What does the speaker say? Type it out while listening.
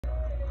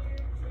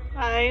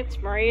Hi, it's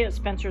Marie at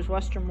Spencer's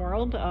Western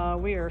World.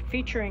 We are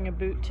featuring a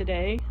boot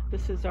today.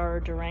 This is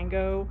our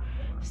Durango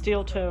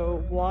steel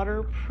toe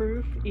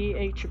waterproof,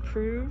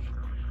 approved,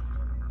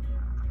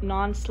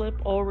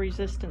 non-slip, oil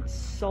resistant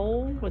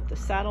sole with the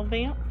saddle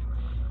vamp.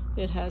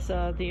 It has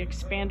the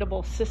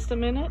expandable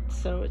system in it,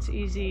 so it's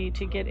easy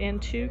to get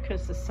into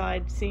because the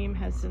side seam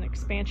has an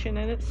expansion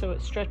in it, so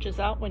it stretches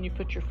out when you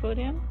put your foot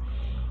in.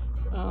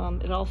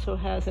 It also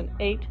has an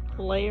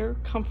 8-layer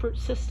comfort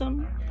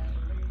system.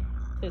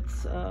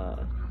 It's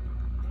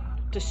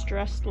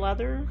distressed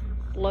leather,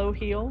 low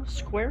heel,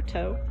 square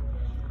toe,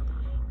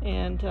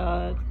 and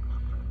the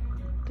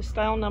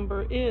style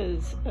number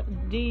is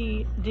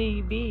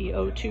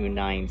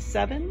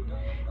DDB0297.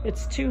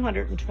 It's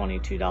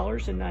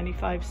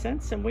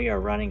 $222.95, and we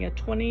are running a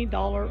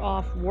 $20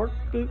 off work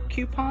boot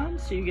coupon,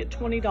 so you get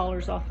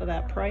 $20 off of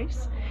that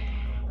price.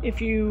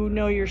 If you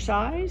know your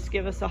size,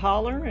 give us a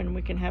holler and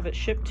we can have it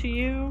shipped to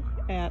you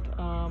at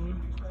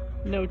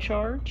no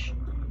charge.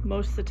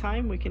 Most of the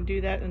time we can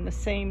do that in the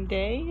same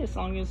day, as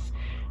long as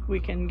we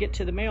can get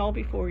to the mail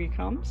before he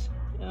comes.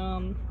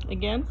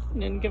 Again,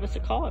 then give us a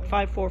call at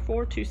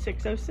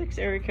 544-2606,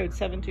 area code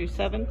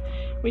 727.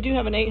 We do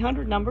have an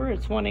 800 number.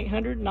 It's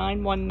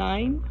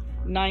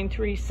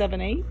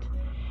 1-800-919-9378.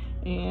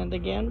 And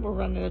again, we're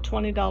running a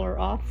 $20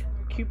 off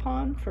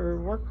coupon for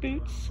work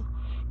boots.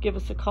 Give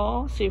us a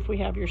call, see if we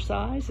have your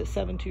size at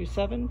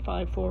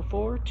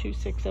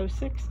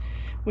 727-544-2606.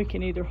 We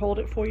can either hold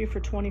it for you for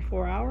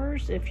 24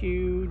 hours. If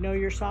you know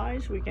your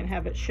size, we can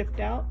have it shipped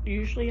out,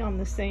 usually on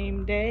the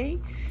same day.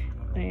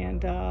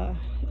 And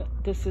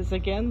this is,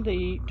 again,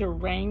 the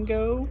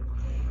Durango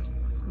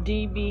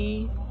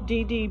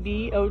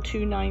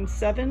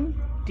DDB0297.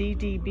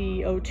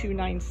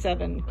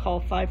 DDB0297.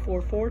 Call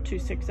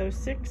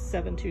 544-2606,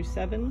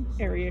 727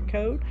 area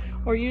code,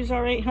 or use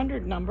our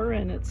 800 number,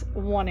 and it's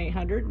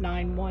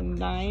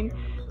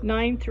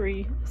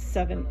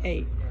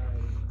 1-800-919-9378.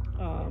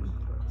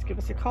 Give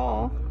us a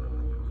call.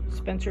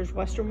 Spencer's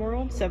Western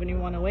World,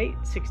 7108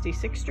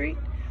 66th Street.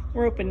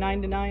 We're open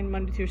 9 to 9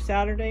 Monday through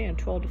Saturday and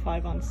 12 to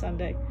 5 on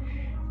Sunday.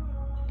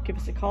 Give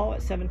us a call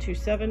at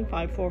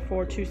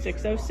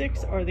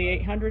 727-544-2606 or the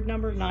 800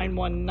 number,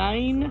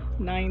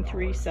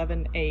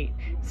 919-9378.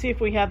 See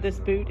if we have this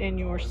boot in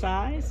your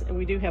size.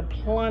 We do have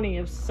plenty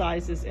of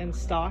sizes in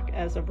stock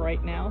as of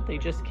right now. They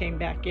just came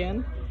back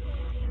in.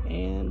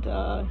 And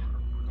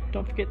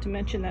don't forget to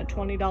mention that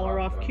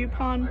 $20 off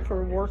coupon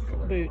for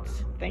work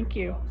boots. Thank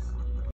you.